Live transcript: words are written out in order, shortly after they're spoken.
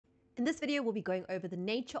In this video, we'll be going over the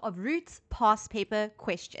nature of roots past paper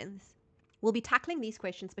questions. We'll be tackling these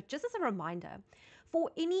questions, but just as a reminder, for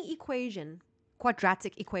any equation,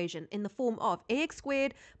 quadratic equation in the form of ax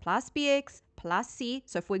squared plus bx plus c,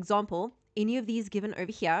 so for example, any of these given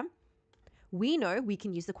over here, we know we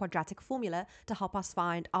can use the quadratic formula to help us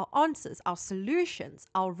find our answers, our solutions,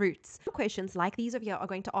 our roots. Questions like these over here are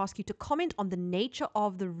going to ask you to comment on the nature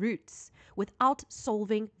of the roots without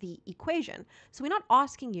solving the equation. So we're not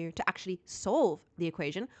asking you to actually solve the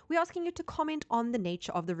equation, we're asking you to comment on the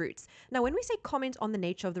nature of the roots. Now, when we say comment on the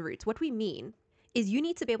nature of the roots, what we mean is you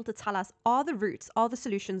need to be able to tell us, are the roots, are the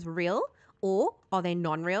solutions real or are they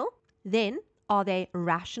non-real? Then, are they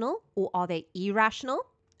rational or are they irrational?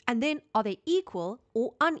 And then, are they equal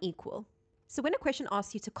or unequal? So when a question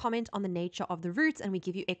asks you to comment on the nature of the roots and we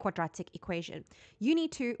give you a quadratic equation, you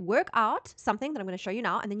need to work out something that I'm going to show you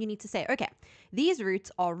now, and then you need to say, okay, these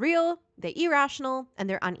roots are real, they're irrational, and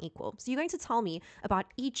they're unequal. So you're going to tell me about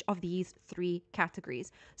each of these three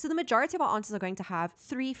categories. So the majority of our answers are going to have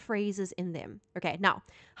three phrases in them. Okay, now,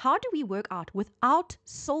 how do we work out without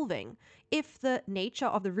solving if the nature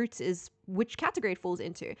of the roots is which category it falls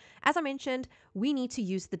into? As I mentioned, we need to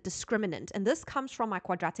use the discriminant, and this comes from my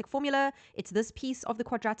quadratic formula. It's this piece of the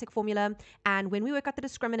quadratic formula, and when we work out the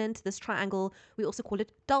discriminant, this triangle, we also call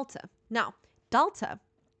it delta. Now, delta,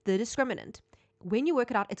 the discriminant, when you work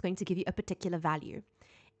it out, it's going to give you a particular value.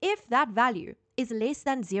 If that value is less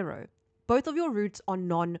than 0, both of your roots are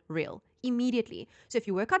non-real immediately. So if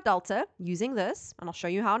you work out delta using this, and I'll show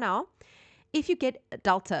you how now, if you get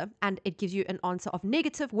delta and it gives you an answer of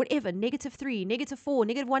negative whatever, -3, -4,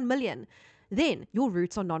 -1 million, then your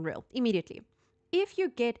roots are non-real immediately. If you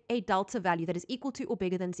get a delta value that is equal to or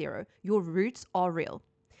bigger than 0, your roots are real.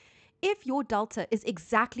 If your delta is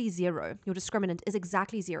exactly 0, your discriminant is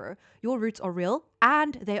exactly 0, your roots are real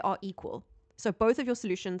and they are equal. So both of your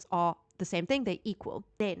solutions are the same thing, they're equal.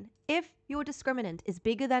 Then, if your discriminant is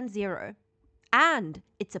bigger than 0, and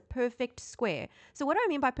it's a perfect square. So what do I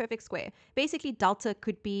mean by perfect square? Basically, delta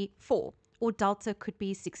could be 4, or delta could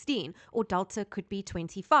be 16, or delta could be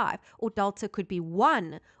 25, or delta could be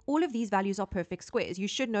 1. All of these values are perfect squares. You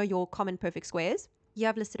should know your common perfect squares. Here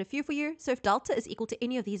I've listed a few for you. So if delta is equal to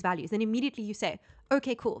any of these values, then immediately you say,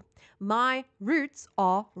 okay, cool, my roots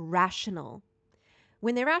are rational.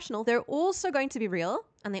 When they're rational, they're also going to be real,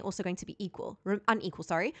 and they're also going to be unequal,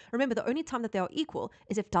 sorry. Remember, the only time that they are equal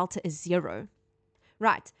is if delta is 0.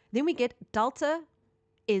 Right, then we get delta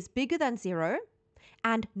is bigger than 0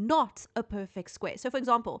 and not a perfect square. So for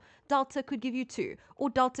example, delta could give you 2, or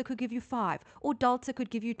delta could give you 5, or delta could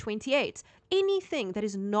give you 28. Anything that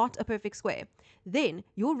is not a perfect square, then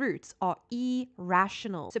your roots are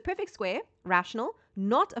irrational. So perfect square, rational,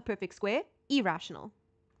 not a perfect square, irrational.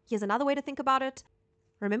 Here's another way to think about it.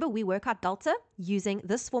 Remember, we work out delta using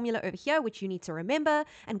this formula over here, which you need to remember.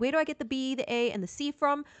 And where do I get the B, the A, and the C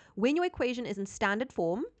from? When your equation is in standard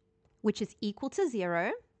form, which is equal to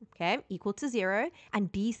 0, okay, equal to 0,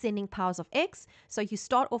 and descending powers of x. So you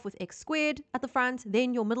start off with x squared at the front,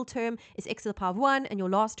 then your middle term is x to the power of 1, and your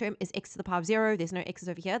last term is x to the power of 0. There's no x's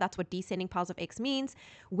over here. That's what descending powers of x means.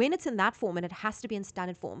 When it's in that form, and it has to be in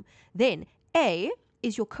standard form, then A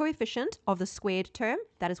is your coefficient of the squared term.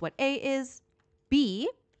 That is what A is. B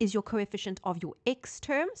is your coefficient of your x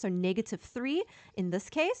term, so -3 in this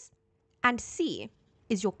case. And C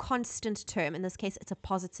is your constant term. In this case, it's a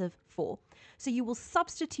 +4. So you will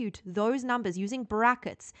substitute those numbers using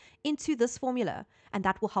brackets into this formula, and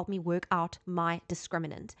that will help me work out my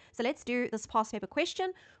discriminant. So let's do this past paper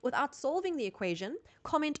question. Without solving the equation,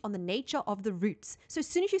 comment on the nature of the roots. So as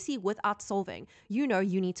soon as you see without solving, you know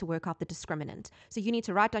you need to work out the discriminant. So you need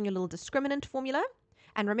to write down your little discriminant formula.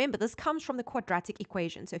 And remember, this comes from the quadratic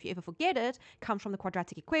equation. So if you ever forget it, comes from the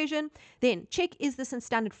quadratic equation. Then check, is this in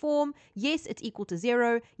standard form? Yes, it's equal to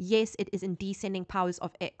 0. Yes, it is in descending powers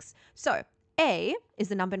of x. So A is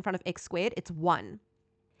the number in front of x squared. It's 1.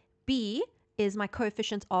 B is my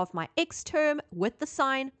coefficient of my x term with the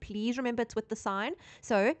sign. Please remember it's with the sign.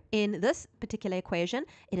 So in this particular equation,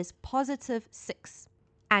 it is +6.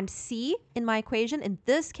 And C in my equation, in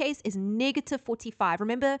this case, is -45.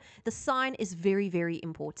 Remember, the sign is very, very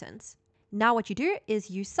important. Now what you do is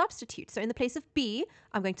you substitute. So in the place of B,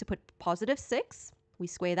 I'm going to put +6. We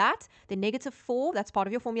square that. Then -4, that's part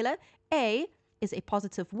of your formula. A is a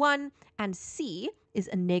 +1, and C is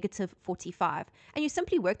a -45. And you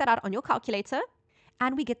simply work that out on your calculator,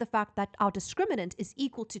 and we get the fact that our discriminant is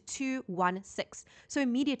equal to 216. So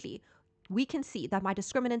immediately, we can see that my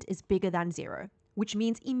discriminant is bigger than 0. Which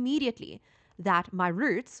means immediately that my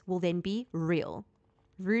roots will then be real.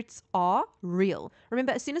 Roots are real.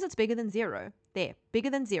 Remember, as soon as it's bigger than 0, bigger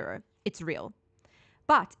than 0, it's real.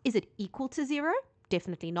 But is it equal to 0?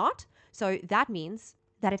 Definitely not. So that means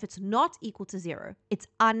that if it's not equal to 0, it's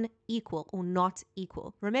unequal or not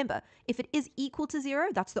equal. Remember, if it is equal to 0,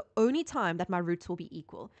 that's the only time that my roots will be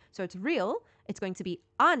equal. So it's real, it's going to be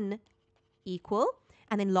unequal.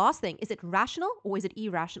 And then last thing, is it rational or is it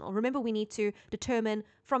irrational? Remember, we need to determine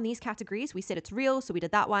from these categories. We said it's real, so we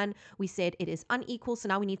did that one. We said it is unequal, so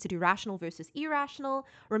now we need to do rational versus irrational.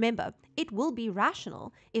 Remember, it will be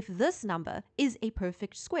rational if this number is a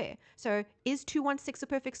perfect square. So is 216 a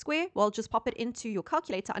perfect square? Well, just pop it into your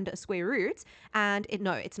calculator under a square root, and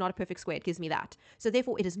no, it's not a perfect square. It gives me that. So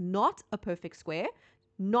therefore, it is not a perfect square,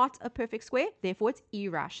 not a perfect square, therefore it's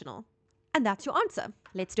irrational. And that's your answer.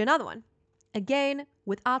 Let's do another one. Again,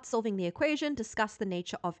 without solving the equation, discuss the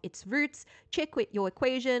nature of its roots. Check with your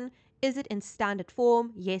equation. Is it in standard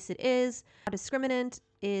form? Yes, it is. Our discriminant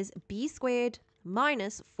is b squared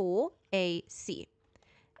minus 4ac.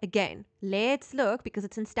 Again, let's look, because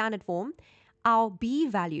it's in standard form. Our b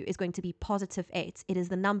value is going to be positive 8. It is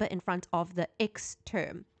the number in front of the x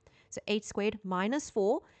term. So 8 squared minus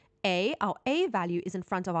 4a. Our a value is in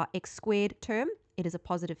front of our x squared term. It is a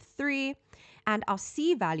positive 3. And our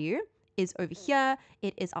c value is over here.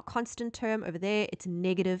 It is our constant term over there. It's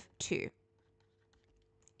negative 2.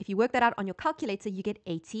 If you work that out on your calculator, you get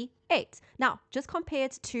 88. Now, just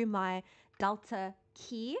compared to my delta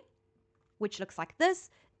key, which looks like this,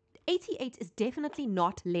 88 is definitely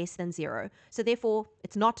not less than 0. So therefore,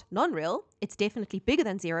 it's not non-real. It's definitely bigger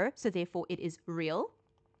than 0. So therefore, it is real.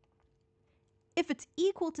 If it's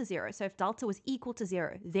equal to 0, so if delta was equal to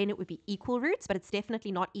 0, then it would be equal roots, but it's definitely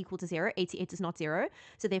not equal to 0. 88 is not 0.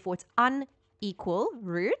 So therefore, it's unequal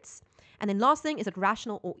roots. And then last thing, is it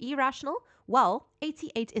rational or irrational? Well,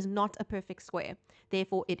 88 is not a perfect square.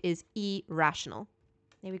 Therefore, it is irrational.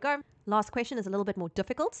 There we go. Last question is a little bit more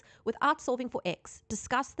difficult. Without solving for x,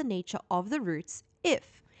 discuss the nature of the roots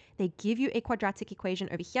if they give you a quadratic equation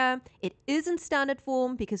over here. It is in standard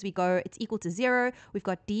form because we go, it's equal to 0. We've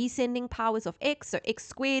got descending powers of x. So x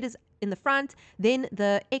squared is in the front, then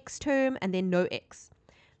the x term, and then no x.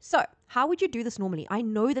 So how would you do this normally? I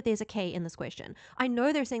know that there's a k in this question. I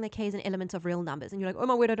know they're saying that k is an element of real numbers. And you're like, oh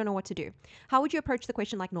my word, I don't know what to do. How would you approach the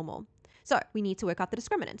question like normal? So we need to work out the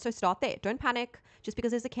discriminant. So start there. Don't panic. Just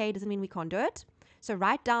because there's a k doesn't mean we can't do it. So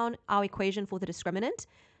write down our equation for the discriminant.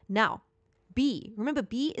 Now, b. Remember,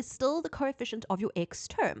 b is still the coefficient of your x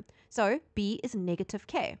term. So b is negative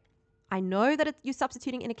k. I know that you're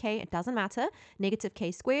substituting in a k. It doesn't matter. Negative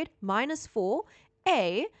k squared minus 4.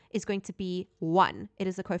 A is going to be 1. It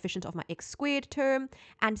is the coefficient of my x squared term.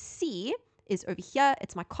 And c is over here.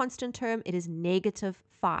 It's my constant term. It is negative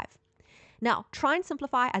 5. Now, try and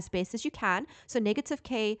simplify as best as you can. So negative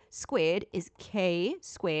k squared is k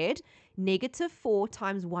squared. Negative 4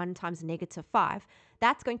 times 1 times negative 5.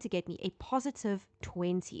 That's going to get me a positive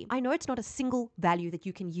 20. I know it's not a single value that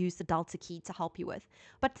you can use the delta key to help you with,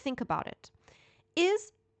 but think about it.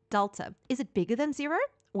 Is delta, is it bigger than 0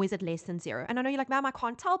 or is it less than 0? And I know you're like, ma'am, I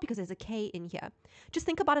can't tell because there's a k in here. Just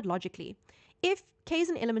think about it logically. If k is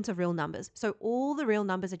an element of real numbers, so all the real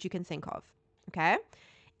numbers that you can think of, okay?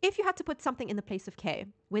 If you had to put something in the place of k,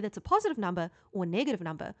 whether it's a positive number or a negative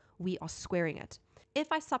number, we are squaring it. If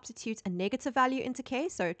I substitute a negative value into k,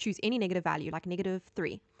 so choose any negative value, like negative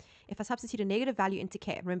 3. If I substitute a negative value into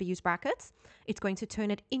k, remember use brackets, it's going to turn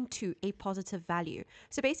it into a positive value.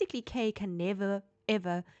 So basically k can never,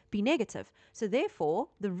 ever be negative. So therefore,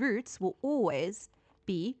 the roots will always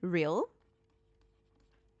be real.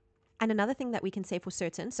 And another thing that we can say for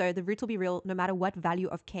certain, so the root will be real no matter what value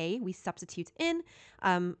of k we substitute in,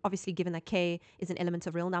 obviously given that k is an element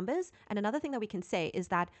of real numbers. And another thing that we can say is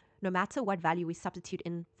that no matter what value we substitute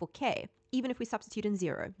in for k, even if we substitute in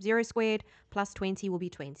 0, 0 squared plus 20 will be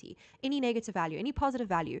 20. Any negative value, any positive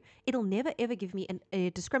value, it'll never ever give me a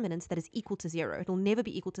discriminant that is equal to 0. It'll never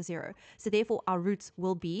be equal to 0. So therefore our roots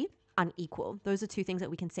will be unequal. Those are two things that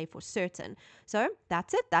we can say for certain. So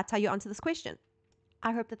that's it. That's how you answer this question.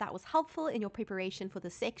 I hope that that was helpful in your preparation for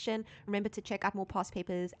this section. Remember to check out more past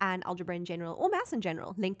papers and algebra in general or maths in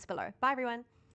general linked below. Bye everyone.